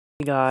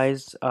Hey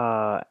guys,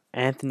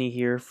 Anthony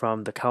here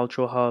from the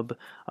Cultural Hub.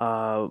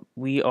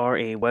 We are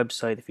a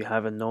website, if you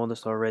haven't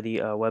noticed already,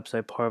 a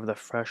website part of the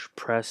Fresh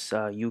Press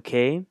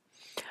UK.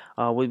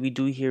 What we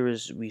do here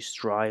is we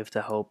strive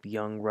to help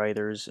young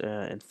writers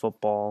in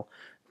football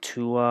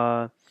to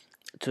uh,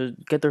 to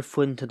get their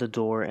foot into the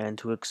door and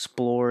to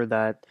explore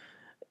that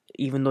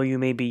even though you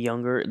may be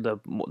younger,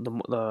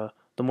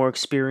 the more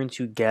experience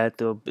you get,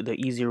 the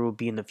easier it will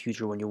be in the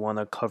future when you want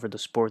to cover the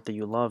sport that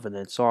you love, and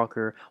it's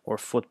soccer or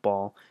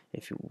football,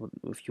 if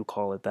you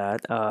call it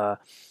that.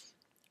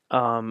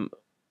 Um,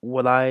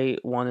 what I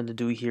wanted to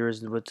do here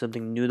is with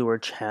something new to our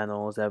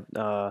channel is that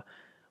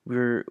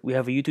we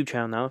have a YouTube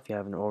channel now, if you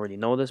haven't already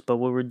noticed. But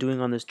what we're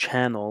doing on this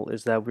channel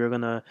is that we're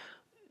gonna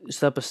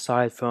step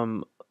aside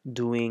from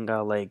doing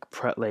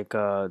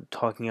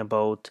talking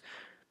about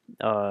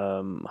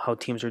how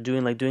teams are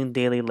doing, like doing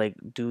daily, like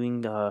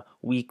doing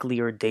weekly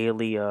or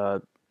daily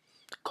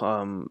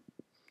um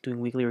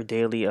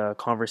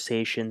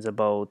conversations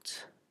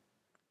about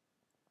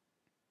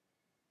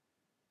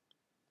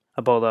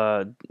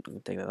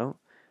take that out.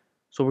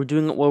 So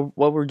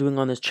what we're doing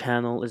on this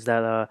channel is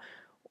that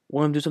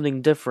we're gonna do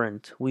something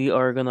different. We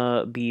are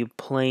gonna be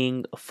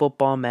playing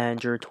Football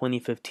Manager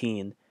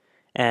 2015,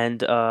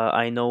 and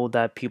I know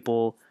that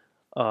people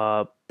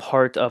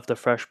part of the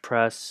Fresh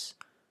Press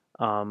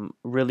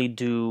really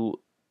do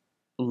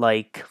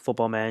like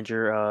Football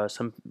Manager.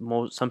 Some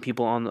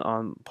people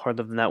on part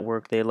of the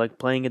network, they like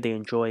playing it, they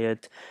enjoy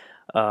it.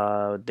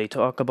 They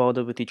talk about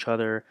it with each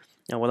other.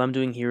 And what I'm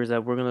doing here is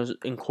that we're gonna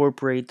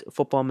incorporate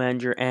Football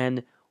Manager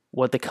and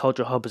what the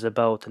Culture Hub is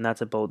about, and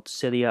that's about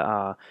Serie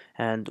A.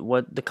 And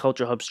what the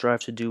Culture Hub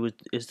strives to do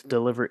is to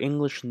deliver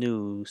English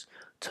news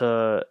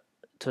to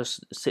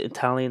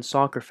Italian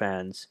soccer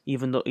fans.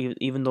 Even though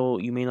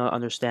you may not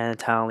understand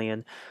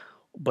Italian,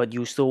 but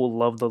you still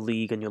love the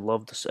league and you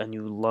love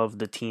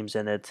the teams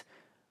in it.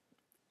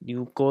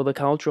 You go to the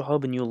Culture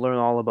Hub and you learn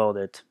all about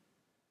it.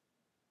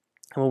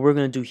 And what we're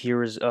gonna do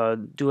here is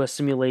do a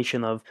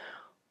simulation of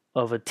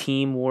a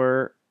team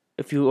where,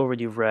 if you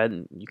already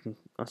read, you can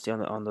see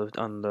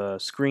on the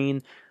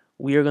screen.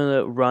 We are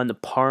gonna run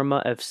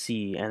Parma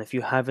FC, and if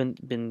you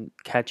haven't been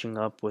catching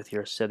up with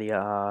your Serie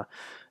A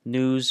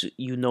news,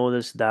 you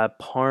notice that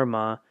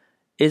Parma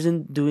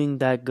isn't doing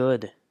that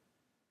good.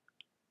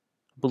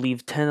 I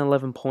believe 10,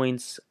 11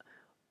 points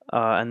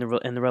in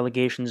the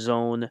relegation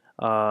zone.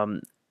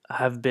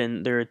 Have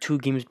been There are 2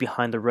 games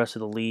behind the rest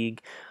of the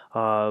league.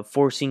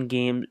 Forcing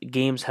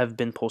games have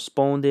been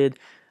postponed.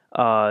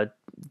 Uh,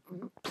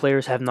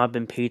 Players have not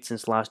been paid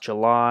since last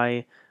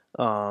July.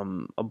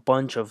 A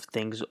bunch of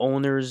things.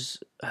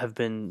 Owners have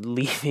been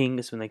leaving.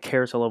 It's been a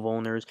carousel of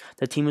owners.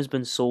 The team has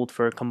been sold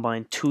for a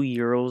combined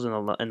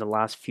 €2 in the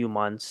last few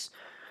months.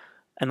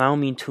 And I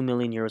don't mean 2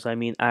 million euros. I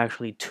mean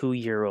actually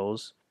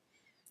 €2.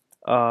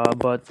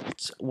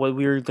 But what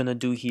we're gonna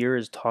do here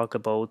is talk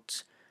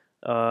about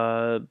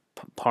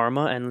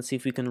Parma, and let's see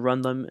if we can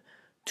run them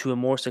to a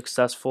more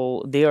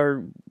successful. They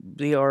are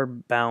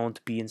bound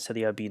to be in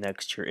Serie B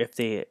next year if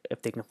they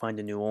can find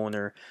a new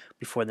owner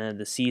before the end of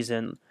the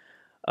season.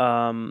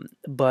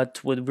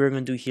 But what we're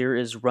gonna do here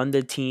is run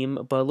the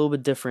team, but a little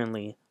bit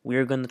differently.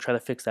 We're gonna try to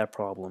fix that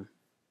problem.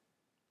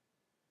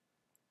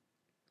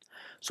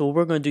 So what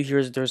we're going to do here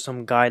is there's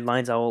some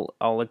guidelines. I'll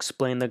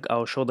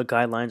show the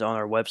guidelines on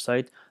our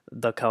website,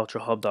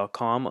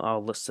 theculturehub.com.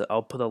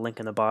 I'll put a link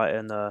in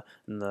the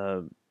in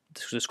the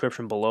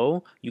description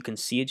below. You can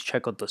see it,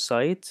 check out the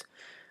site.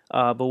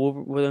 But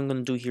what I'm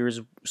going to do here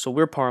is, so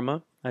we're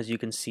Parma, as you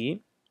can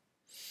see.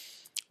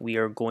 We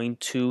are going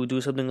to do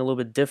something a little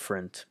bit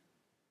different.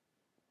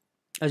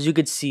 As you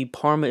can see,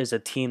 Parma is a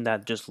team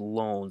that just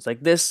loans.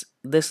 Like this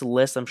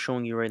list I'm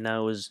showing you right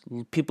now is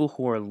people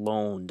who are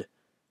loaned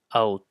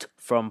out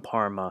from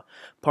Parma.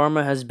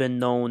 Parma has been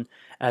known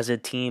as a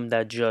team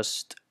that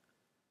just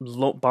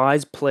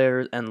buys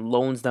players and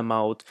loans them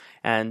out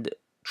and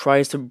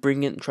tries to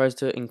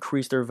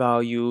increase their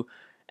value.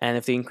 And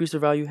if they increase their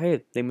value,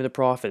 hey, they made a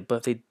profit. But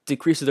if they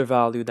decrease their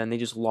value, then they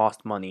just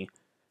lost money.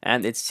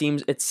 And it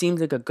seems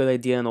like a good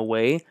idea in a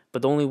way,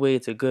 but the only way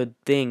it's a good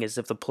thing is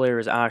if the player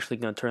is actually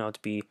going to turn out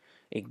to be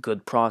a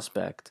good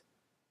prospect.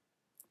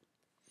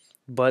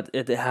 But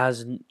it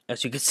has,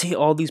 as you can see,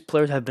 all these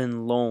players have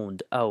been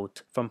loaned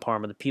out from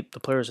Parma. The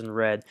players in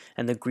red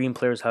and the green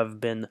players have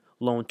been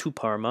loaned to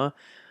Parma.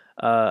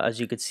 As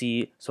you could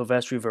see,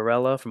 Silvestri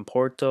Varela from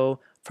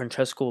Porto,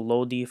 Francesco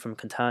Lodi from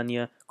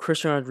Catania,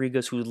 Christian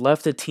Rodriguez, who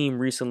left the team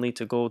recently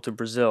to go to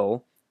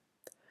Brazil.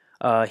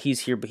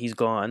 He's here, but he's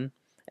gone.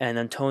 And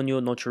Antonio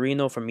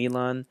Nocerino from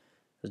Milan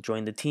has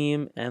joined the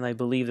team. And I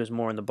believe there's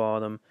more on the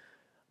bottom,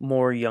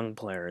 more young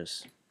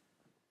players.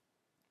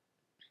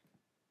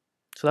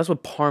 So that's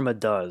what Parma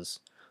does.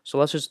 So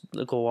let's just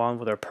go on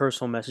with our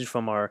personal message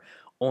from our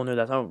owner.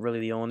 That's not really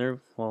the owner.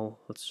 Well,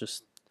 let's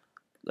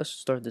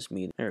start this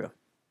meeting. There we go.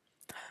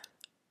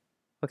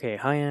 Okay,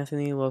 hi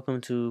Anthony, welcome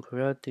to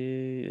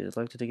Karate. I'd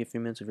like to take a few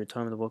minutes of your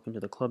time to welcome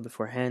to the club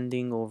before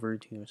handing over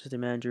to your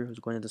assistant manager who's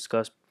going to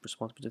discuss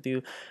responsibilities with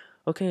you.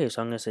 Okay,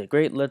 so I'm gonna say,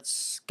 great.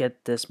 Let's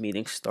get this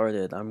meeting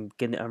started. I'm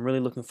really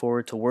looking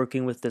forward to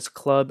working with this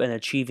club and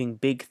achieving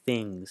big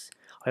things.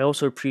 I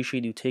also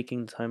appreciate you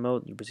taking the time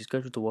out your busy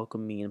schedule to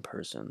welcome me in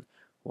person.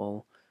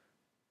 Well,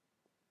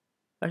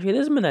 actually,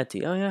 this is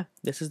Minetti. Oh yeah,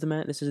 this is the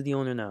man. This is the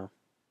owner now.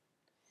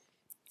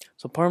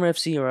 So Parma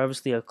FC are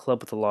obviously a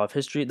club with a lot of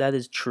history. That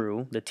is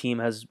true. The team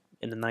has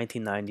in the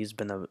 1990s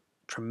been a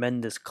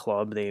tremendous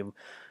club.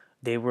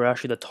 They were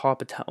actually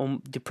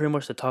pretty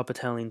much the top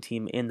Italian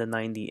team in the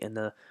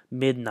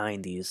mid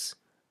 90s,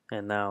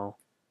 and now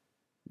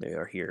they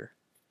are here.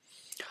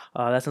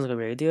 That sounds like a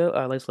great idea.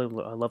 I love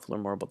to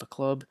learn more about the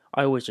club.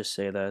 I always just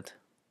say that.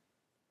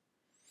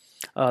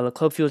 The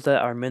club feels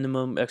that our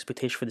minimum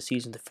expectation for the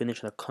season to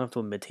finish in a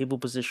comfortable mid-table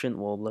position.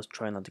 Well, let's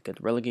try not to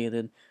get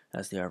relegated,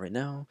 as they are right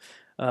now.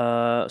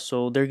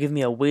 So they're giving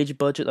me a wage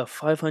budget of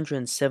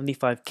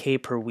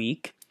 575K per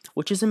week,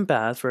 which isn't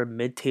bad for a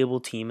mid-table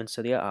team in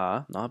Serie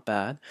A, not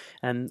bad,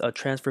 and a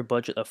transfer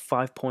budget of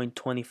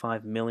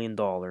 $5.25 million.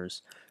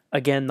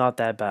 Again, not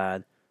that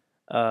bad.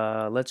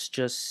 Let's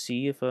just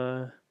see if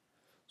So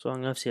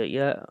I'm gonna say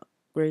yeah,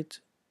 great.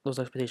 Those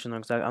expectations are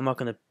exact. I'm not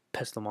gonna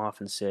piss them off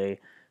and say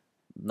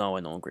no,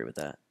 I don't agree with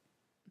that.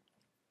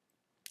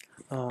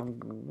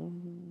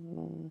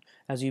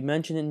 As you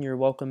mentioned in your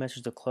welcome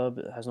message, the club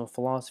has no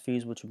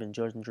philosophies which have been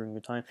judged during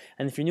your time.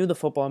 And if you're new to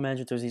Football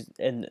Manager, there's these,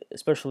 and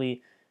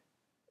especially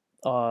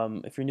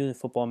if you're new to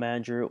Football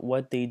Manager,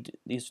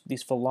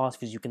 these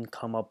philosophies you can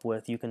come up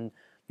with. You can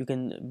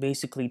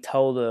basically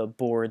tell the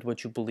board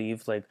what you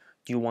believe. Like,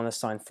 do you want to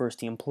sign first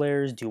team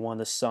players? Do you want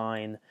to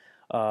sign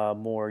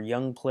more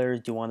young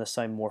players? Do you want to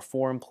sign more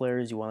foreign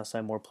players? Do you want to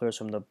sign more players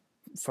from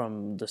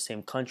the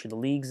same country the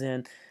league's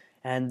in?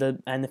 And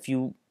if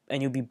you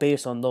and you'll be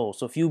based on those.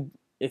 So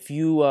if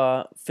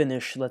you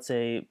finish, let's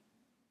say,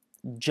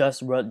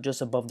 just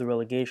above the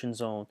relegation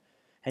zone,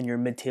 and you're a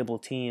mid-table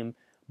team,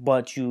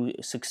 but you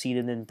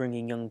succeeded in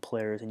bringing young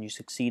players and you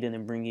succeeded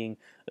in bringing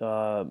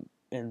uh,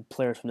 and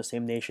players from the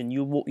same nation,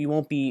 you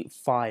won't be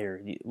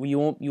fired. You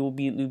won't you'll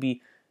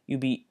be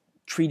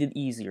treated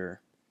easier.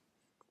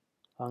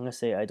 I'm gonna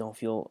say I don't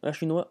feel.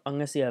 Actually, you know what? I'm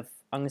gonna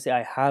say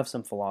I have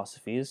some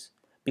philosophies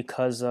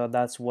because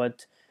that's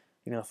what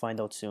you're gonna find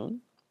out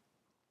soon.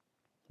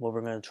 What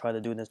we're gonna try to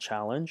do in this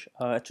challenge.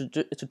 It's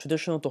a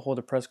traditional to hold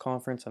a press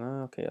conference, and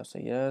okay, I'll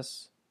say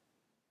yes.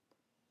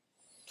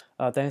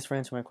 Thanks for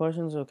answering my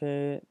questions.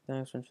 Okay,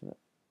 thanks for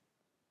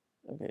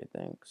okay,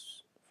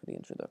 thanks for the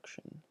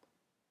introduction.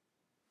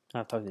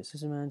 I've talked to the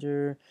assistant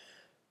manager.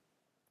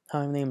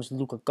 Hi, my name is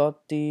Luca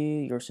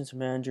Gotti, your assistant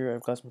manager.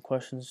 I've got some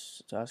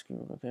questions to ask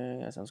you. Okay,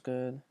 that sounds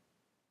good.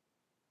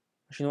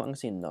 Actually, you know what? I'm gonna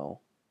say no.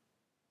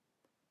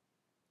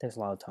 Takes a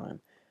lot of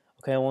time.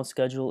 Okay, I won't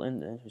schedule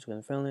and she's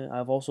gonna friendly.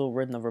 I've also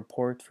written a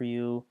report for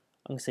you.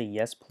 I'm gonna say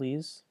yes,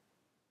 please.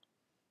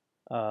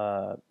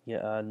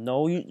 Yeah,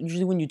 no.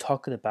 Usually, when you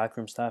talk to the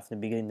backroom staff in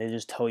the beginning, they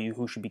just tell you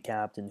who should be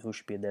captain, who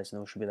should be this, and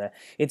who should be that.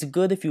 It's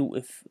good if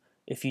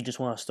you just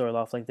want to start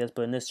off like this,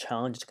 but in this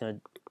challenge,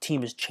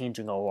 team is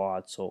changing a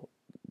lot, so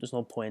there's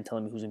no point in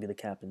telling me who's gonna be the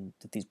captain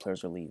if these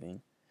players are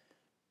leaving.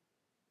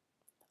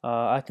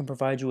 I can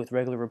provide you with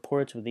regular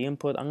reports with the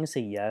input. I'm gonna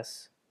say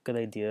yes. Good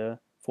idea.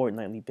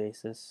 Fortnightly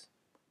basis.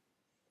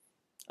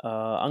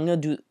 I'm gonna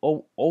do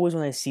always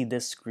when I see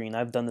this screen.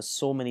 I've done this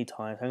so many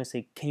times. I'm gonna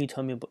say, can you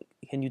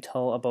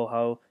tell about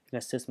how you can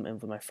assist me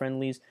with my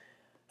friendlies?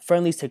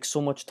 Friendlies take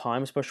so much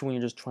time, especially when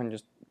you're just trying to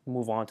just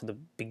move on to the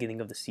beginning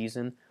of the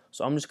season.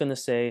 So I'm just gonna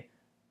say,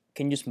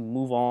 can you just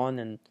move on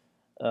and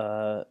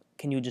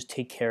can you just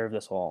take care of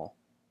this all?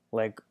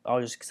 Like,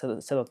 I'll just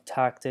set up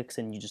tactics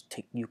and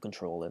you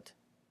control it.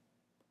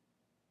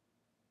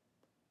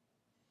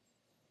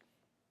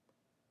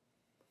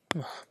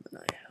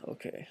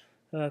 Okay.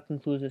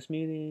 Concludes this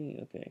meeting.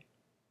 Okay.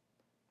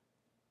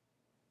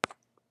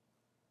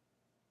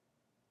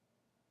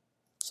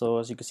 So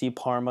as you can see,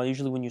 Parma,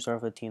 usually when you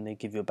start with a team, they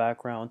give you a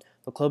background.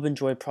 The club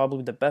enjoyed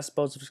probably the best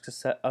bouts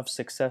of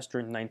success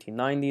during the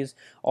 1990s,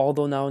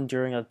 although now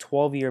enduring a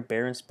 12-year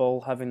barren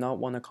spell, having not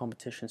won a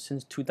competition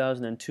since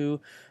 2002.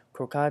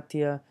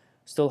 Croatia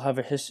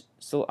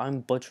still I'm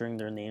butchering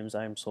their names.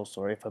 I am so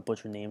sorry if I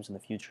butcher names in the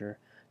future.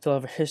 Still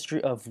have a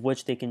history of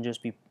which they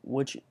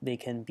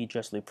can be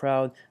justly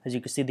proud. As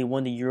you can see, they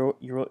won the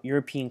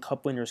European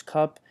Cup Winners'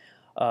 Cup.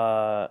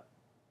 Uh,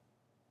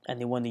 and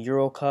they won the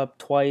Euro Cup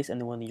twice, and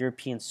they won the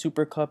European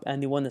Super Cup,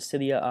 and they won the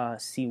Serie A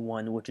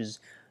C1, which is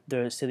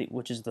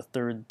the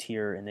third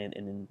tier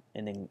in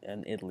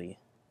Italy.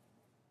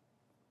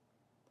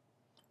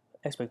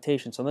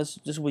 Expectations. So this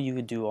is what you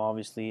could do.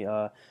 Obviously,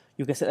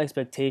 you can set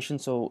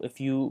expectations. So if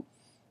you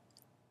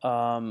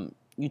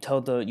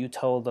tell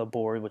the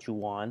board what you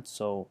want.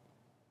 So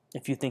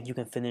if you think you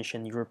can finish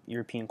in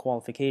European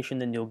qualification,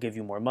 then they'll give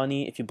you more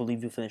money. If you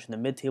believe you finish in the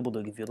mid-table,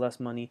 they'll give you less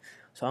money.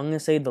 So I'm gonna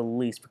say the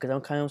least because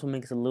that kind of also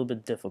makes it a little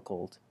bit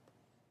difficult.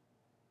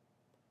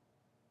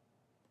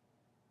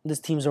 This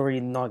team's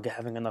already not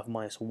having enough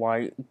money, so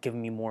why give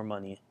me more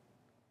money?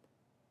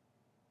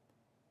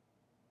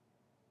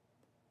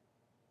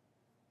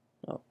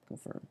 Oh,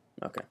 confirm.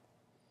 Okay.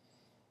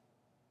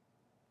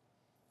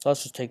 So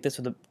let's just take this.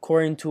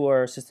 According to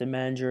our assistant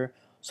manager,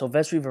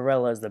 Silvestri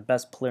Varela is the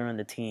best player on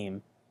the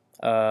team.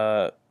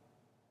 Uh,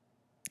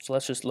 so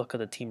let's just look at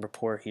the team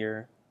report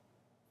here.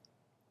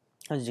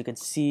 As you can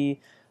see,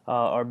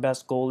 our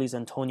best goalie is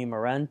Antonio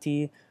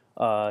Moranti,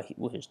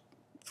 which is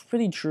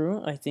pretty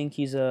true. I think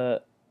he's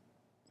a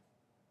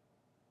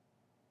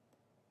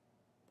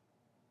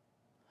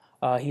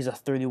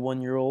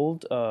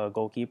 31-year-old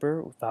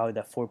goalkeeper valued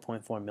at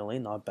 4.4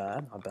 million. Not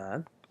bad, not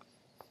bad.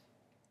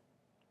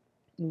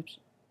 Oops.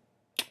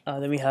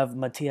 Then we have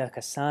Mattia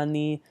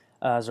Cassani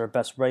as our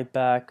best right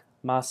back,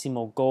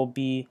 Massimo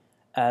Golbi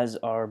as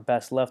our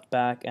best left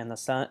back, and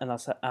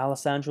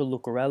Alessandro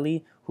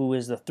Lucarelli, who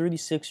is the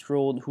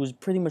 36-year-old who's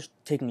pretty much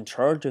taking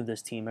charge of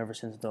this team ever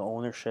since the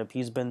ownership.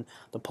 He's been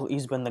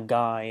the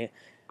guy.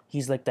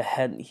 He's like the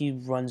head. He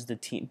runs the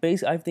team.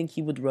 Basically, I think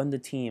he would run the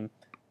team.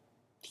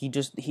 He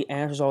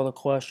answers all the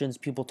questions.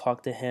 People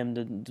talk to him.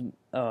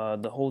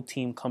 The whole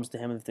team comes to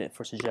him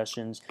for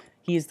suggestions.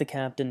 He's the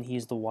captain.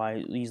 He's the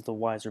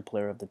wiser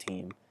player of the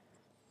team.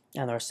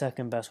 And our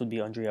second best would be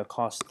Andrea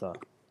Costa.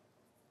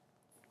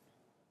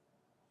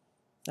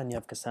 And you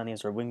have Cassani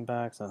as our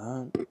wingbacks.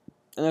 And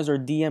as our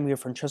DM, we have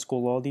Francesco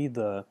Lodi,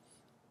 the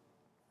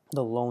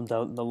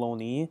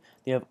loanee.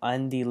 They have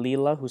Andy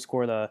Lila, who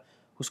scored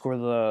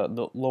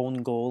the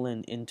lone goal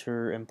in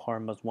Inter and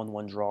Parma's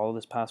 1-1 draw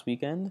this past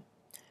weekend.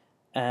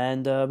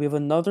 And we have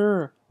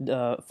another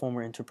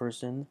former Inter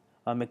person,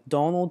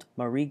 McDonald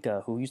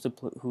Mariga,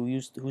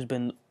 who's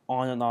been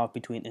on and off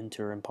between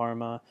Inter and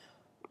Parma,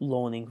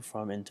 loaning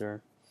from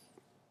Inter.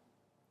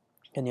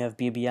 And you have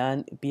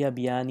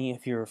Biabiani,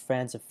 if you're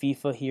fans of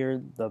FIFA here,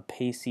 the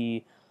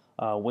pacey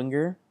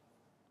winger.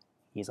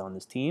 He's on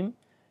this team.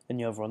 Then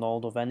you have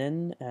Ronaldo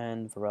Venin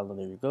and Varela,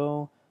 there you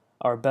go.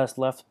 Our best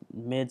left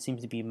mid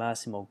seems to be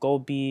Massimo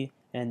Golbi,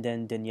 and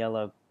then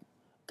Daniela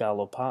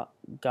Galopapa.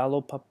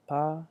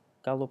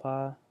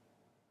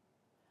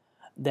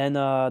 Then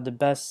the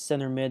best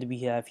center mid we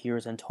have here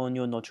is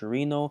Antonio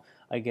Nocerino,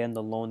 again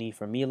the loanee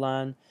from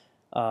Milan.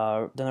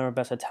 Then our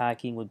best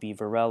attacking would be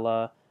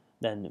Varela,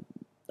 then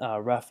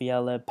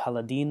Raffaele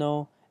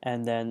Palladino,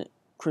 and then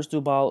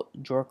Cristobal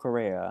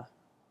Jorquera.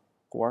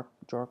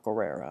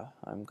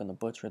 I'm gonna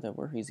butcher that.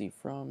 Where is he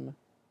from?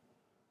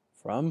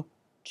 From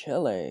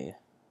Chile.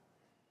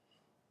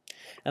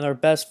 And our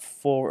best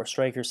four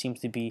striker seems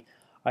to be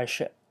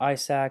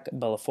Isaac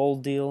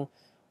Belafoldil,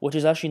 which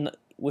is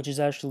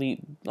actually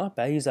not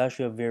bad. He's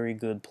actually a very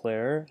good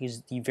player.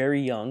 He's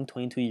very young,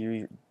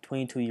 22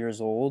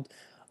 years old,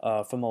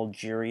 from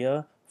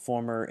Algeria,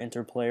 former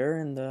Inter player,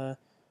 and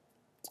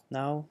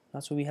now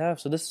that's what we have.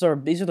 So these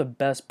are the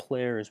best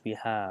players we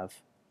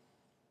have.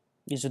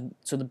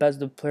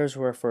 The players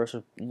who are first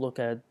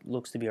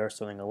looks to be our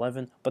starting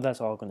 11, but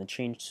that's all going to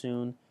change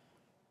soon.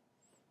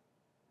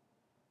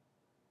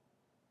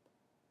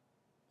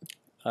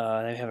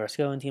 Then we have our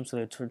scouting team, so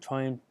they're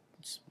trying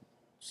to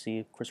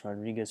see Chris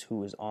Rodriguez,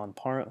 who is on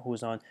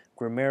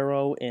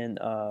Grimero in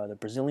the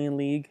Brazilian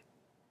league.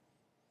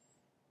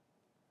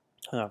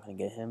 I'm not going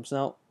to get him. So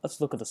now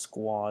let's look at the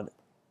squad.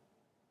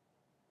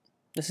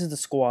 This is the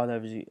squad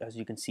as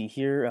you can see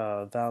here.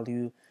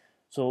 Value.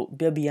 So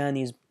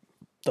Biabiani is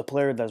the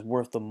player that's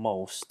worth the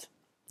most.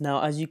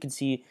 Now, as you can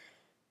see,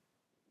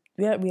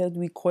 we have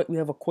quite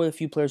a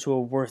few players who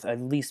are worth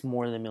at least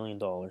more than $1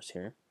 million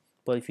here.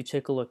 But if you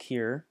take a look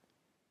here,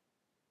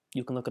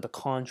 you can look at the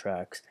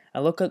contracts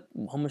and look at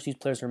how much these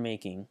players are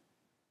making.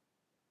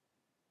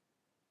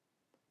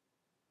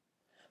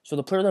 So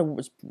the player that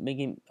was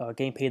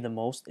getting paid the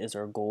most is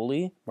our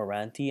goalie,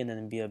 Moranti, and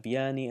then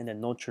Biabiani, and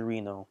then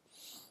Nocerino.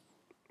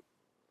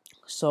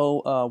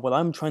 So what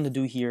I'm trying to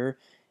do here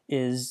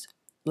is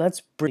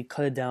let's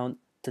cut it down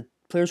to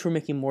players who are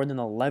making more than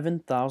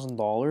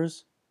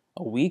 $11,000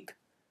 a week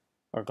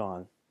are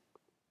gone.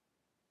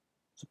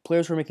 So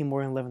players who are making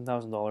more than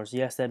 $11,000,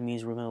 yes, that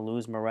means we're going to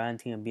lose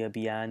Moranti and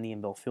Biabiani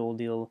and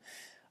Belfodil,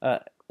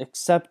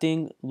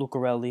 excepting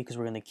Lucarelli, because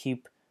we're going to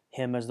keep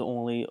him as the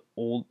only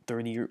old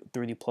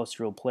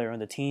 30-plus-year-old player on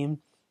the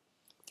team.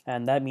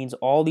 And that means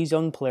all these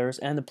young players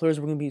and the players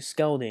we're going to be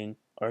scouting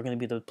are going to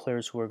be the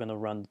players who are going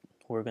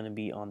to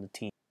be on the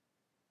team.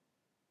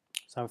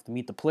 So I have to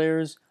meet the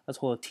players. Let's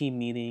hold a team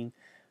meeting.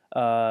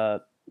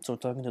 So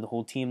talking to the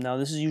whole team. Now,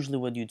 this is usually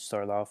what you'd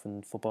start off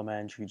in Football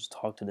Manager. You just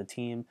talk to the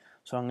team.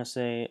 So I'm gonna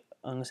say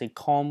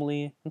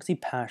calmly. I'm gonna say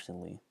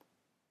passionately.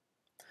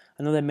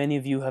 I know that many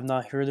of you have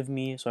not heard of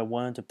me, so I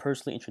wanted to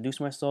personally introduce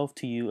myself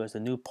to you as the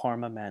new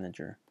Parma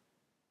manager.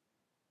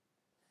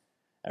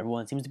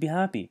 Everyone seems to be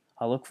happy.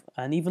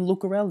 And even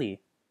Lucarelli.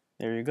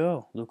 There you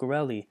go,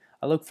 Lucarelli.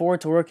 I look forward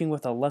to working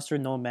with a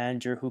lesser-known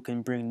manager who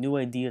can bring new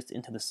ideas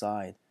into the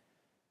side.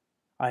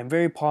 I am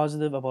very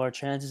positive about our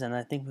chances, and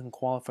I think we can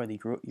qualify the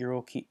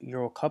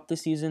Euro Cup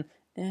this season.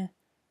 I'm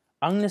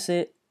going to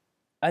say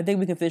I think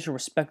we can finish a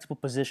respectable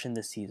position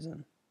this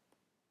season.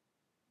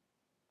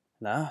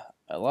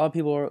 A lot of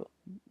people are...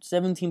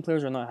 17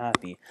 players are not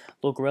happy.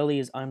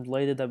 I'm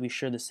delighted that we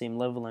share the same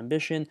level of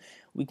ambition.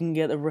 We can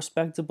get a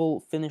respectable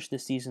finish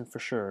this season for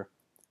sure.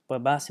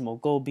 But Massimo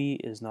Golbi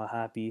is not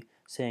happy,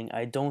 saying,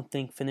 "I don't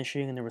think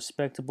finishing in a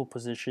respectable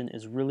position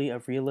is really a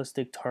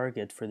realistic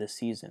target for this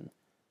season."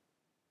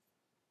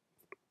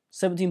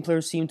 17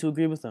 players seem to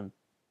agree with him.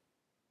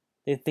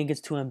 They think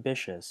it's too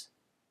ambitious.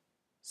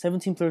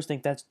 17 players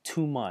think that's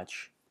too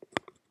much.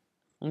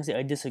 I'm gonna say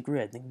I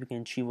disagree. I think we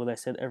can achieve what I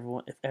said.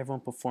 If everyone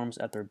performs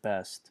at their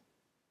best.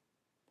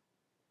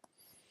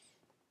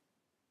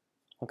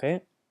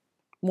 Okay.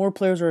 More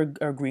players are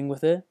agreeing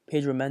with it.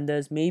 Pedro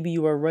Mendes, maybe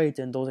you are right,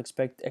 and those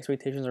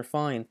expectations are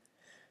fine.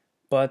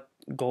 But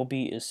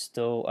Golby is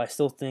still. I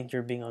still think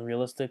you're being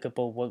unrealistic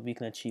about what we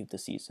can achieve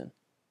this season.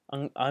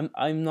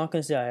 I'm not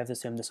gonna say I have to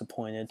say I'm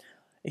disappointed.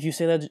 If you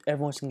say that,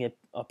 everyone's gonna get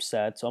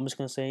upset. So I'm just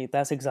gonna say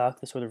that's exactly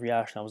the sort of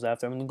reaction I was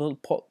after. I'm gonna go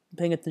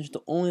paying attention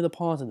to only the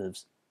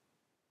positives.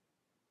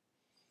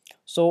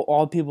 So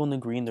all people in the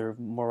green, their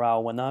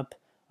morale went up.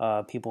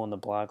 People in the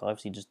black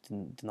obviously just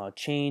did not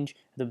change.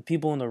 The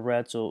people in the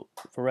red, so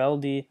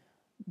Feraldi,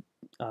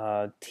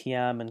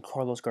 Tiam, and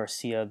Carlos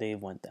Garcia, they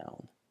went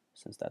down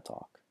since that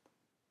talk,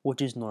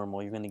 which is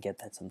normal. You're gonna get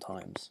that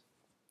sometimes.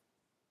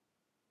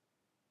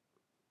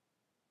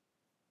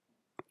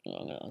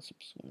 I'm gonna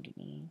unsubscribe to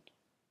that.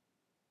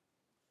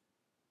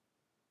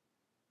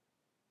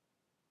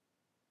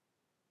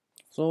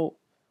 So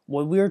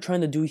what we are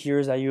trying to do here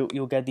is that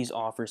you'll get these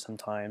offers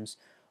sometimes,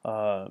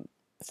 uh,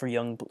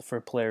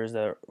 for players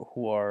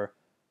who are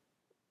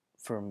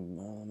from.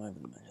 I'm not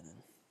even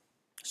imagining.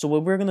 So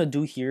what we're gonna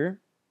do here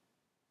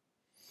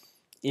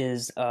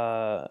is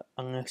I'm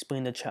gonna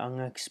explain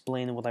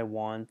what I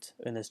want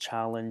in this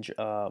challenge.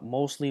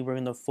 Mostly we're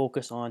gonna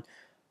focus on.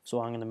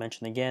 So I'm gonna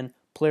mention again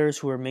players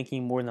who are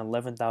making more than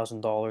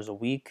 $11,000 a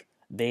week.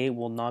 They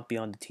will not be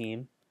on the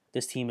team.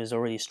 This team is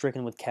already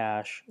stricken with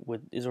cash. We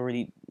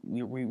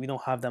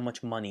don't have that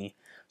much money,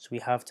 so we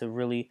have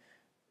to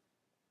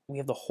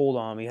hold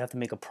on. We have to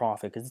make a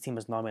profit because this team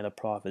has not made a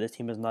profit. This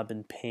team has not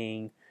been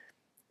paying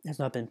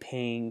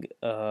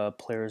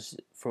players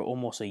for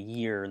almost a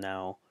year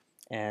now,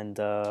 and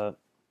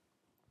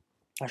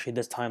actually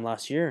this time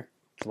last year,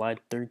 July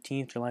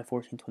 13th, July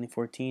 14th,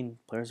 2014,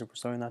 players are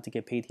starting not to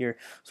get paid here.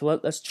 So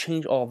let's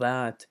change all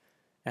that,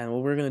 and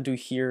what we're gonna do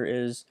here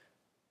is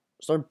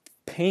start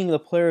paying the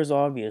players,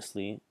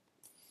 obviously,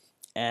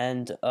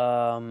 and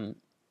we're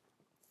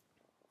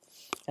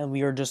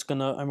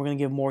gonna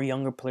give more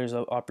younger players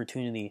an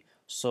opportunity.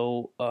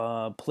 So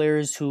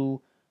players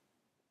who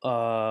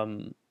we're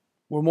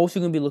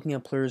mostly gonna be looking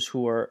at players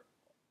who are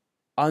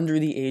under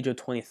the age of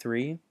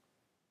 23.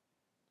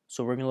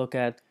 So we're gonna look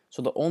at.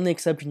 So the only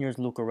exception here is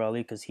Lucarelli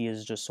because he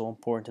is just so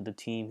important to the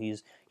team.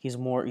 He's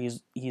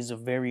a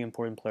very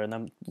important player, and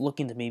I'm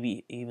looking to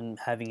maybe even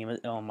having him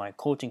on my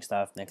coaching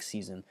staff next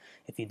season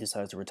if he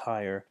decides to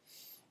retire.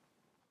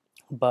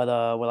 But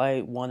what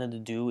I wanted to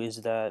do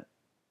is that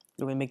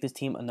we're gonna make this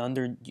team an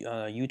under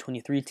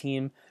U23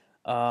 team,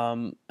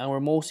 and we're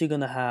mostly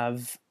gonna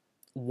have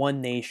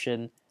one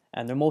nation,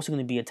 and they're mostly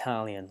gonna be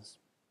Italians.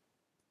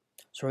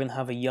 So we're gonna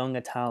have a young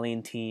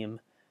Italian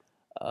team.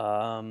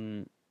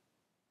 Um,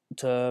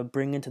 to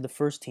bring into the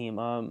first team.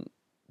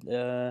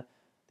 The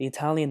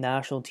Italian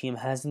national team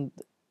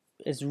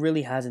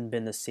really hasn't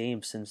been the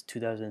same since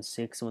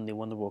 2006 when they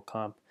won the World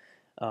Cup.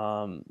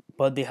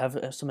 But they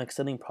have some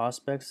exciting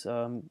prospects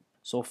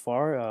so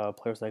far.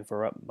 Players like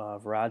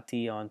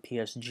Verratti on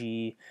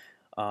PSG.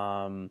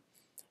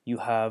 You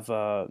have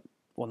now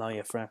you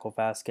have Franco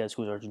Vasquez,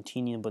 who's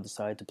Argentinian but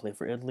decided to play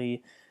for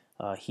Italy.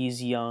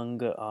 He's young.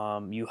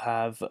 You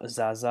have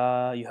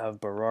Zaza. You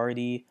have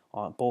Berardi,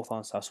 both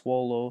on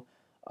Sassuolo.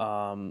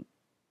 Um,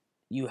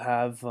 you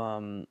have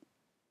Perrine,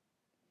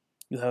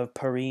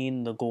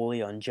 the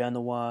goalie on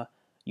Genoa.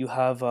 You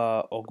have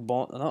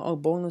Ogbon. Not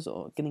Ogbon is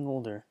getting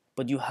older,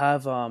 but you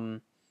have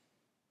Rugani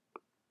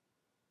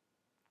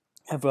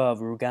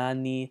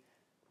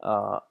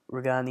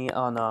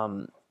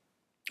on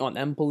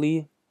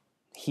Empoli.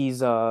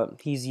 He's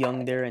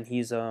young there, and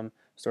he's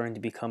starting to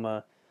become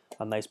a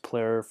nice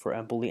player for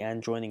Empoli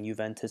and joining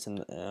Juventus in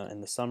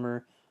the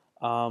summer.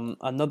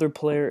 Another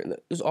player.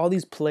 There's all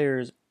these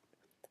players.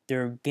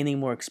 They're gaining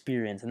more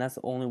experience, and that's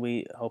the only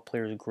way how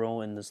players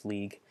grow in this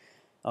league.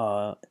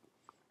 Uh,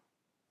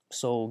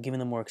 so giving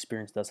them more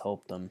experience does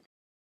help them.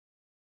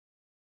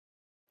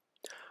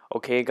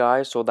 Okay,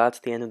 guys, so that's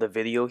the end of the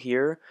video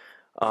here.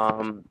 I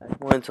just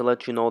wanted to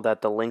let you know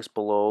that the links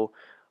below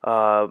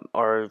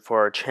are for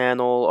our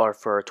channel, or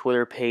for our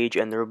Twitter page,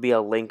 and there will be a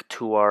link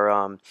to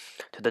our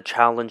to the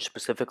challenge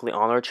specifically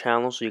on our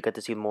channel, so you get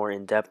to see more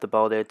in depth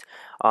about it.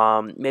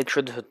 Make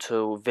sure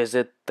to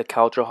visit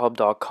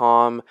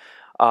theculturehub.com.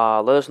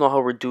 Let us know how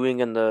we're doing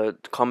in the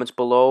comments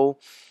below.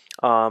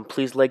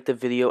 Please like the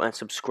video and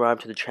subscribe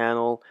to the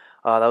channel.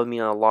 That would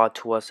mean a lot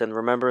to us. And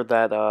remember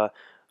that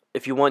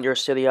if you want your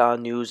Serie A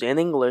news in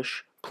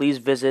English, please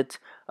visit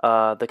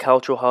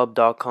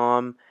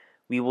theculturalhub.com.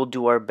 We will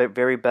do our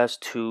very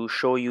best to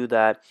show you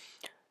that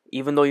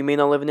even though you may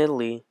not live in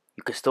Italy,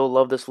 you can still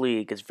love this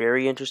league. It's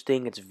very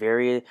interesting. It's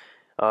very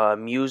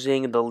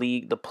amusing. The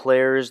league, the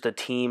players, the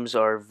teams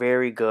are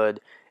very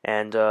good.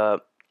 And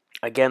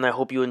again, I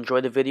hope you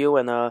enjoyed the video,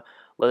 and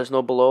Let us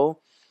know below.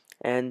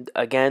 And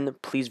again,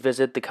 please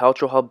visit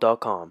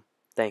theculturalhub.com.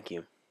 Thank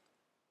you.